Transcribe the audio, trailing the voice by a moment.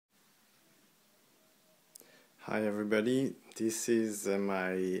Hi everybody, this is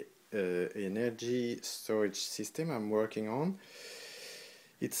my energy storage system I'm working on.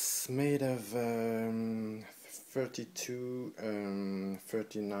 It's made of 32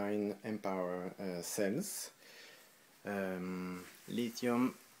 39 amp hour cells,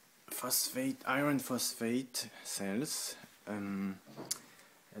 lithium phosphate, iron phosphate cells.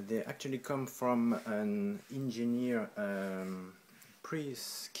 They actually come from an engineer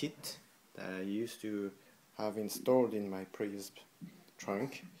Prius kit that I used to have installed in my Prius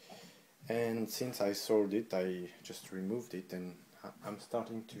trunk, and since I sold it I just removed it, and I'm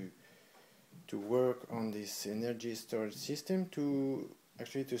starting to work on this energy storage system to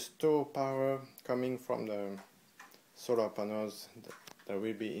store power coming from the solar panels that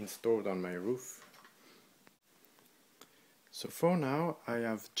will be installed on my roof. So for now I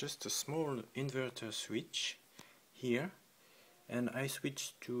have just a small inverter switch here, and I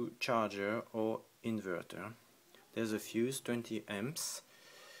switch to charger or inverter. There's a fuse, 20 amps,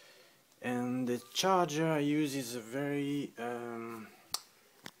 and the charger I use is a very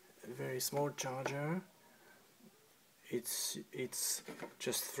small charger. It's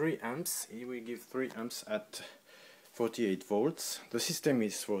just 3 amps. It will give 3 amps at 48 volts. The system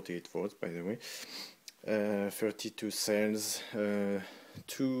is 48 volts, by the way. 32 cells,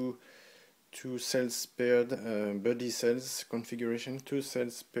 two cells paired, body cells configuration, 2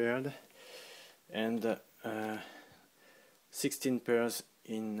 cells paired, and 16 pairs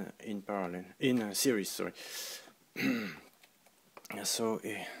in parallel, in series, sorry. So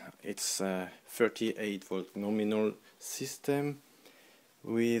it's a 38 volt nominal system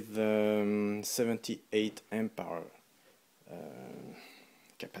with 78 amp hour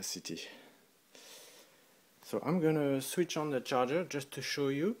capacity. So I'm gonna switch on the charger just to show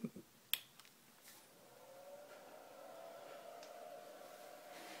you.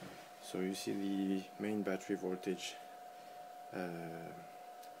 So you see the main battery voltage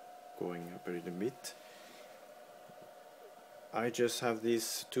going up a little bit. I just have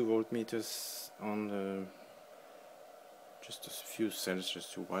these 2 voltmeters on just a few cells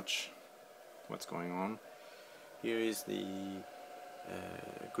just to watch what's going on. Here is the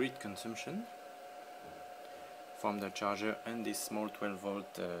grid consumption from the charger and this small 12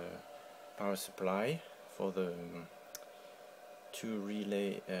 volt power supply for the 2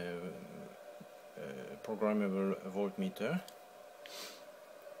 relay programmable voltmeter.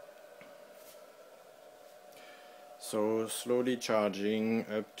 So slowly charging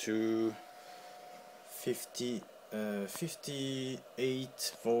up to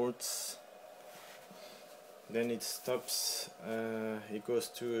 58 volts. Then it stops. It goes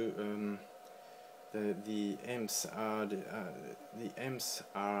to the amps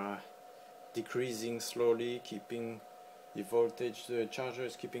are decreasing slowly, keeping the voltage. The charger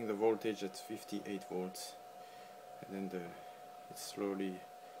is keeping the voltage at 58 volts, and then it's slowly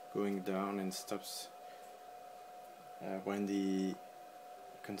going down and stops when the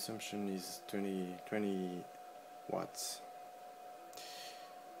consumption is 20 watts.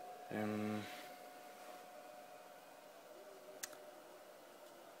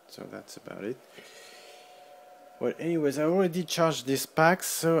 So that's about it. Well, anyways, I already charged this pack,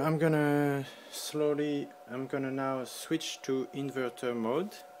 so I'm gonna now switch to inverter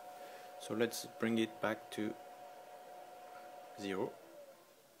mode. So let's bring it back to 0.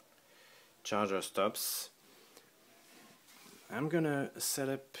 Charger stops. I'm gonna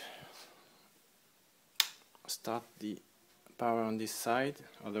start the power on this side,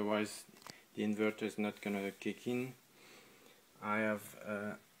 otherwise the inverter is not gonna kick in. I have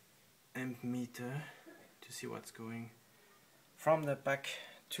a amp meter to see what's going from the pack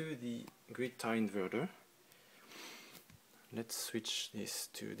to the grid tie inverter. Let's switch this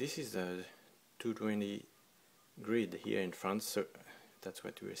is a 220 grid here in front, so that's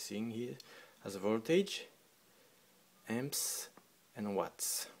what we're seeing here as a voltage, amps and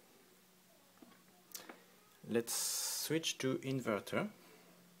watts. Let's switch to inverter.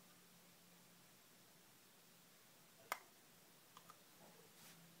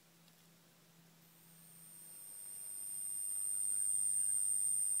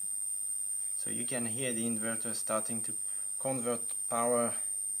 So you can hear the inverter starting to convert power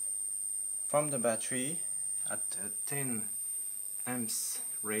from the battery at a 10 amps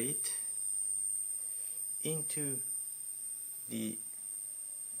rate into the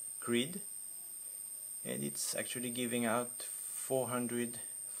grid, and it's actually giving out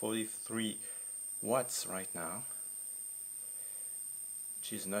 443 watts right now,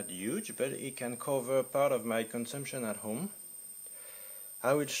 which is not huge, but it can cover part of my consumption at home.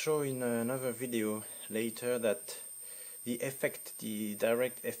 I will show in another video later that the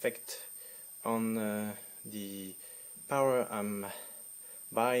direct effect on the power I'm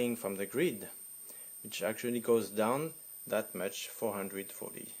buying from the grid, which actually goes down that much,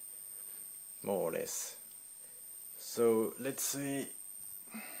 440 more or less. So let's say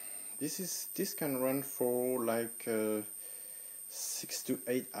this can run for like 6 to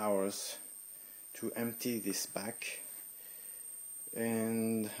 8 hours to empty this pack,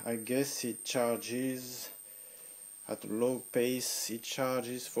 and I guess it charges at a low pace. It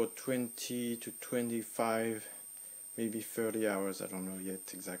charges for 20 to 25, maybe 30 hours, I don't know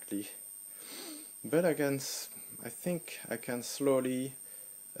yet exactly, but I think I can slowly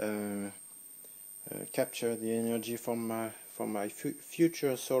capture the energy from my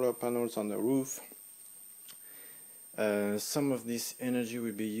future solar panels on the roof. Some of this energy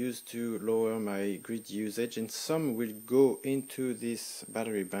will be used to lower my grid usage, and some will go into this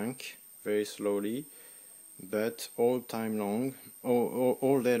battery bank very slowly, but all day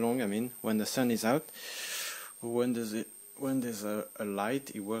long, I mean, when the sun is out, when there's a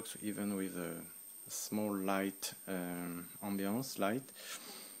light. It works even with a small light, ambiance light.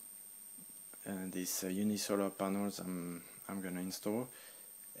 And these unisolar panels I'm gonna install,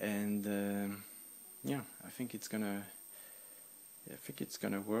 and yeah, I think it's gonna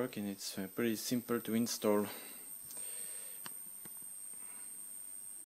work, and it's pretty simple to install.